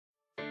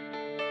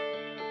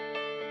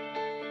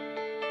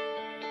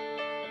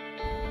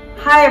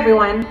Hi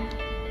everyone,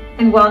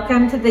 and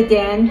welcome to the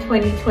DAN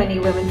 2020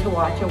 Women to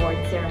Watch Award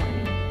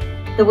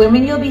Ceremony. The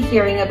women you'll be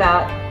hearing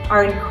about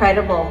are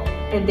incredible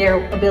in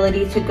their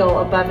ability to go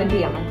above and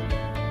beyond.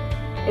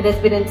 It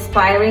has been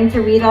inspiring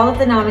to read all of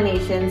the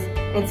nominations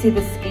and see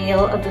the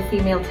scale of the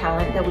female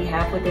talent that we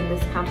have within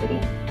this company.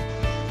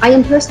 I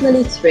am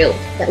personally thrilled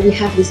that we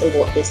have this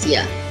award this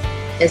year.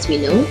 As we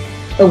know,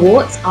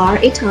 awards are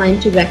a time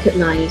to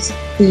recognize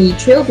the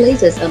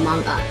trailblazers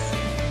among us.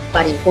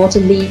 But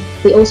importantly,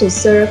 they also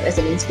serve as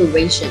an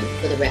inspiration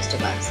for the rest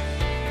of us.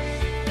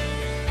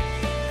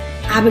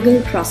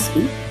 Abigail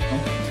Crosby,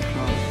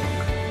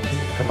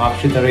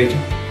 Kamakshi Tareja,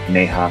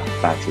 Neha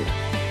Bhatia,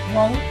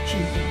 Wong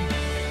Chee.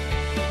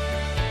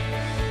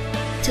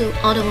 To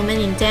all the women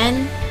in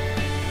DAN,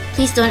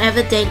 please don't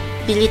ever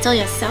belittle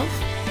yourself.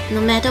 No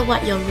matter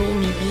what your role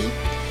may be,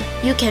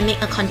 you can make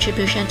a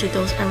contribution to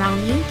those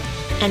around you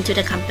and to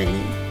the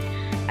company.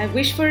 I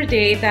wish for a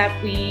day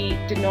that we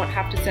did not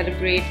have to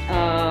celebrate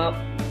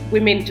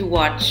women to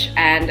watch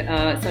and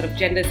sort of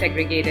gender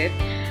segregated.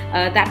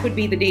 That would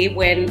be the day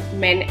when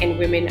men and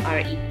women are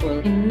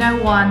equal. No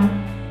one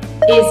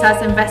is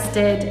as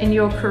invested in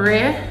your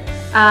career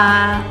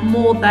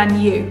more than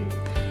you.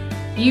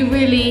 You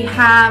really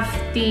have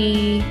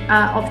the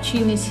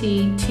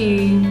opportunity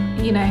to,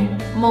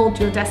 mold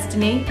your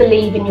destiny.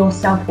 Believe in your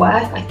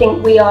self-worth. I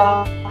think we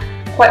are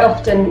quite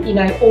often,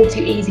 all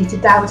too easy to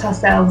doubt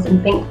ourselves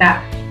and think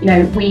that,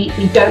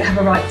 we don't have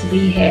a right to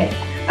be here,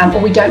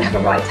 or we don't have a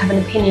right to have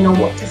an opinion on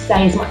what to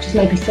say as much as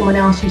maybe someone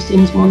else who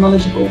seems more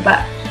knowledgeable,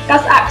 but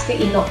that's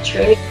absolutely not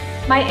true.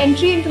 My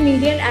entry into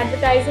media and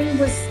advertising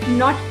was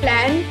not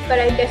planned, but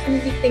I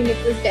definitely think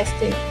it was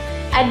destined.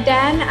 At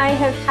DAN, I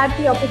have had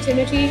the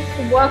opportunity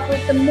to work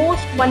with the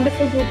most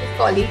wonderful group of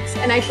colleagues,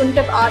 and I couldn't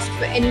have asked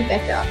for any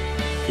better.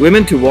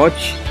 Women to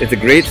Watch is a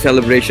great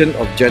celebration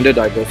of gender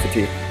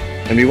diversity,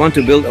 and we want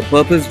to build a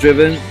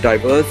purpose-driven,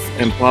 diverse,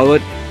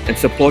 empowered, and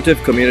supportive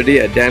community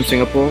at DAN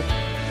Singapore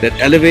that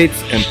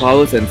elevates,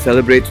 empowers, and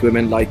celebrates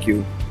women like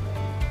you.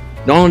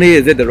 Not only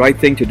is it the right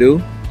thing to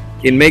do,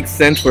 it makes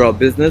sense for our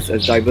business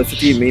as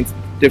diversity means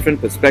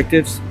different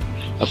perspectives,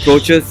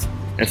 approaches,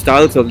 and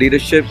styles of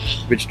leadership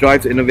which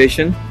drives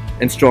innovation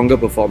and stronger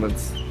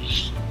performance.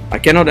 I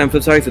cannot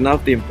emphasize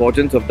enough the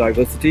importance of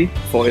diversity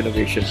for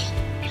innovation.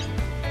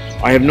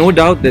 I have no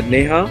doubt that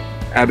Neha,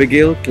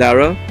 Abigail,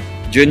 Clara,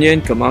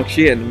 Junyan,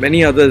 Kamakshi, and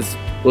many others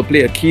will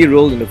play a key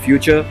role in the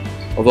future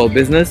of our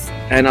business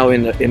and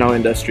in our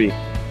industry.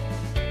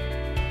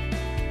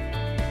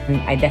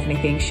 I definitely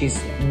think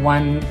she's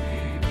one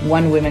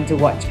woman to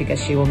watch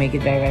because she will make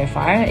it very, very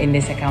far in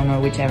this account or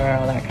whichever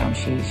other account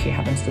she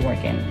happens to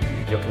work in.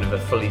 You're kind of a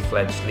fully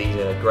fledged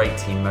leader, great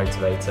team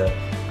motivator,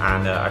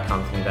 and I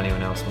can't think of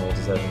anyone else more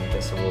deserving of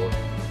this award.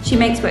 She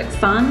makes work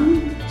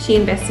fun, she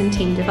invests in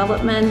team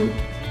development,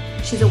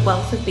 she's a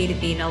wealth of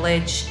B2B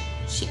knowledge,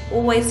 she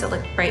always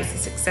celebrates the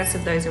success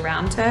of those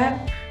around her.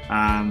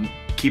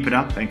 Keep it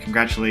up and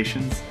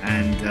congratulations,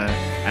 and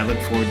I look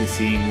forward to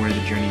seeing where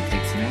the journey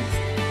takes you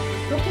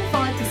next. Looking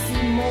forward to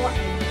see more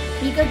and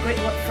bigger great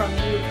work from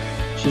you.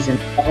 She's an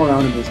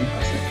all-round amazing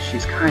person.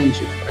 She's kind,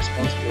 she's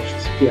responsible,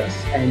 she's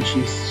fierce, and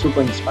she's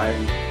super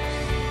inspiring.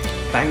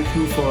 Thank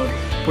you for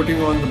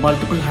putting on the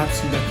multiple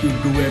hats that you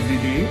do every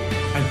day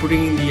and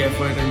putting in the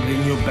effort and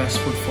bringing your best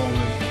foot forward.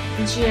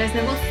 And she has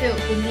never failed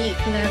to lead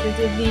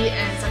collaboratively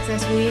and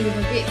successfully with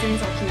a great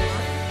sense of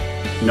humor.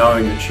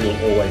 Knowing that she will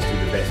always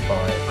do the best by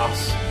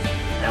us,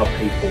 our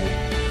people,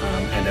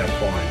 and our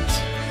clients.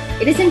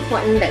 It is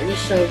important that we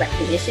show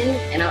recognition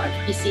and our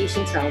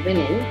appreciation to our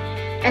women,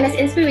 and as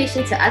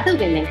inspiration to other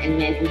women and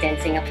men in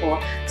DAN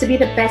Singapore to be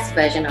the best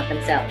version of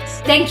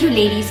themselves. Thank you,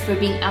 ladies, for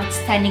being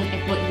outstanding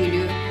at what you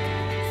do,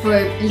 for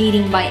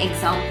leading by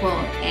example,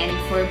 and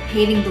for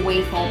paving the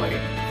way forward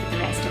for the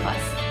rest of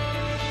us.